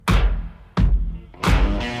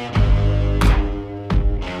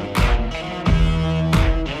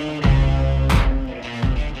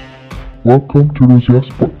Welcome to Lucia's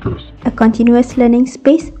podcast, a continuous learning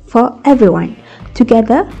space for everyone.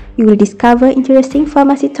 Together, you will discover interesting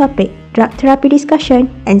pharmacy topic, drug therapy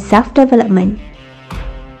discussion, and self-development.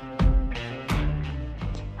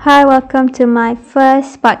 Hi, welcome to my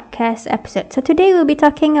first podcast episode. So today we'll be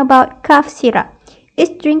talking about cough syrup. Is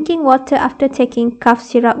drinking water after taking cough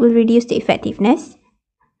syrup will reduce the effectiveness?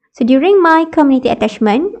 So during my community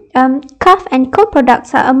attachment, cough and cold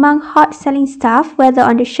products are among hot selling stuff, whether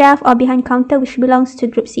on the shelf or behind counter, which belongs to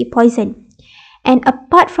group C poison. And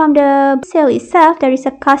apart from the sale itself, there is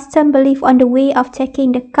a custom belief on the way of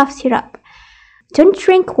taking the cough syrup. Don't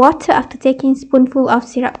drink water after taking a spoonful of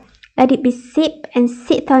syrup. Let it be sipped and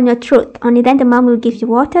sit on your throat. Only then the mom will give you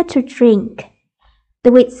water to drink.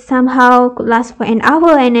 The wait somehow could last for an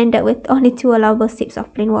hour and end up with only 2 allowable sips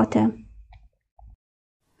of plain water.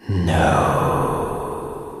 No.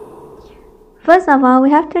 First of all, we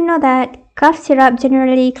have to know that cough syrup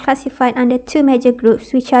generally classified under 2 major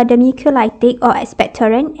groups, which are the mucolytic or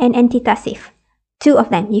expectorant and antitussive. 2 of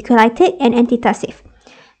them, mucolytic and antitussive.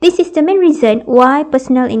 This is the main reason why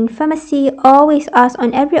personnel in pharmacy always ask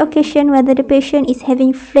on every occasion whether the patient is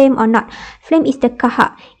having phlegm or not. Phlegm is the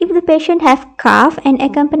kahak. If the patient have cough and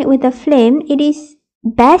accompanied with the phlegm, it is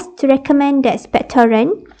best to recommend the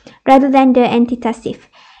expectorant rather than the antitussive.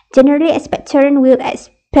 Generally, expectorant will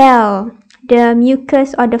expel the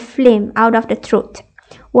mucus or the phlegm out of the throat,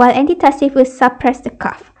 while antitussive will suppress the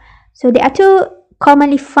cough. So there are 2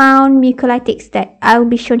 commonly found mucolytics that I will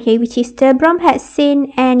be shown here, which is the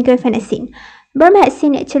bromhexine and guaifenesin.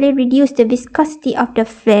 Bromhexine actually reduces the viscosity of the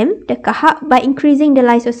phlegm, the kahak, by increasing the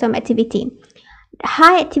lysosome activity.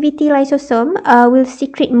 High activity lysosome will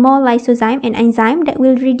secrete more lysozyme and enzyme that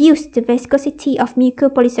will reduce the viscosity of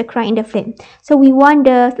mucopolysaccharide in the phlegm. So we want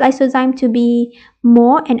the lysozyme to be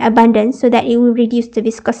more and abundant so that it will reduce the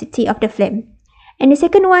viscosity of the phlegm. And the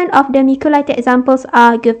second one of the mucolytic examples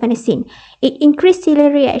are guaifenesin. It increases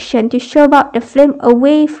ciliary action to shove out the phlegm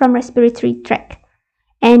away from respiratory tract.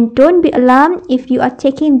 And don't be alarmed if you are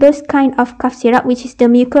taking those kind of cough syrup, which is the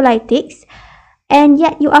mucolytics, and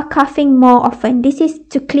yet you are coughing more often. This is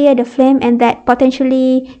to clear the phlegm and that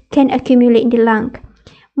potentially can accumulate in the lung.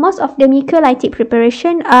 Most of the mucolytic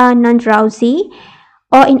preparation are non-drowsy,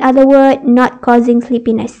 or in other words, not causing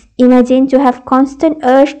sleepiness. Imagine to have constant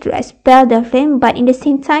urge to expel the phlegm, but in the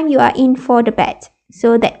same time you are in for the bed.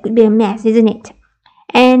 So that could be a mess, isn't it?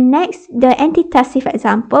 And next, the antitussive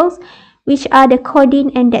examples, which are the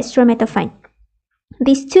codeine and dextromethorphan.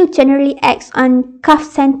 These 2 generally acts on cough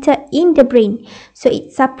center in the brain. So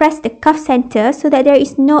it suppresses the cough center so that there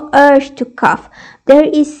is no urge to cough. There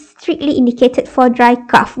is strictly indicated for dry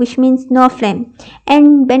cough, which means no phlegm,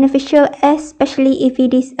 and beneficial especially if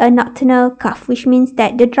it is a nocturnal cough, which means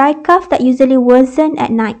that the dry cough that usually worsens at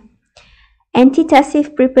night.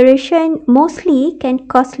 Antitussive preparation mostly can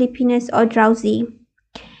cause sleepiness or drowsy.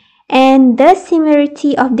 And the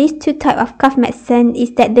similarity of these 2 types of cough medicine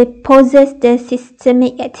is that they possess the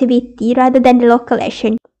systemic activity rather than the local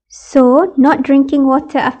action. So, not drinking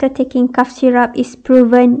water after taking cough syrup is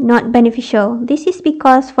proven not beneficial. This is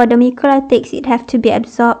because for the mucolytics, it have to be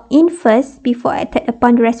absorbed in first before attack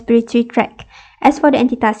upon the respiratory tract. As for the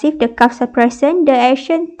antitussive, the cough suppressant, the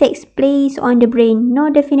action takes place on the brain. No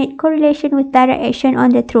definite correlation with direct action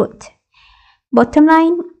on the throat. Bottom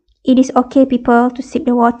line, it is okay, people, to sip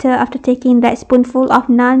the water after taking that spoonful of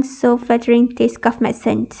non-so-flattering taste cough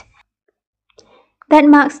medicine. That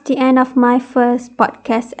marks the end of my first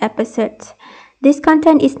podcast episode. This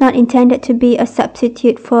content is not intended to be a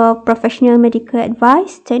substitute for professional medical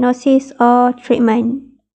advice, diagnosis, or treatment.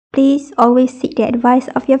 Please always seek the advice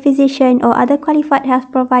of your physician or other qualified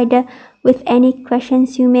health provider with any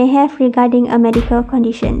questions you may have regarding a medical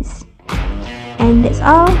conditions. And that's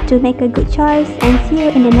all. To make a good choice and see you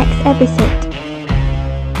in the next episode.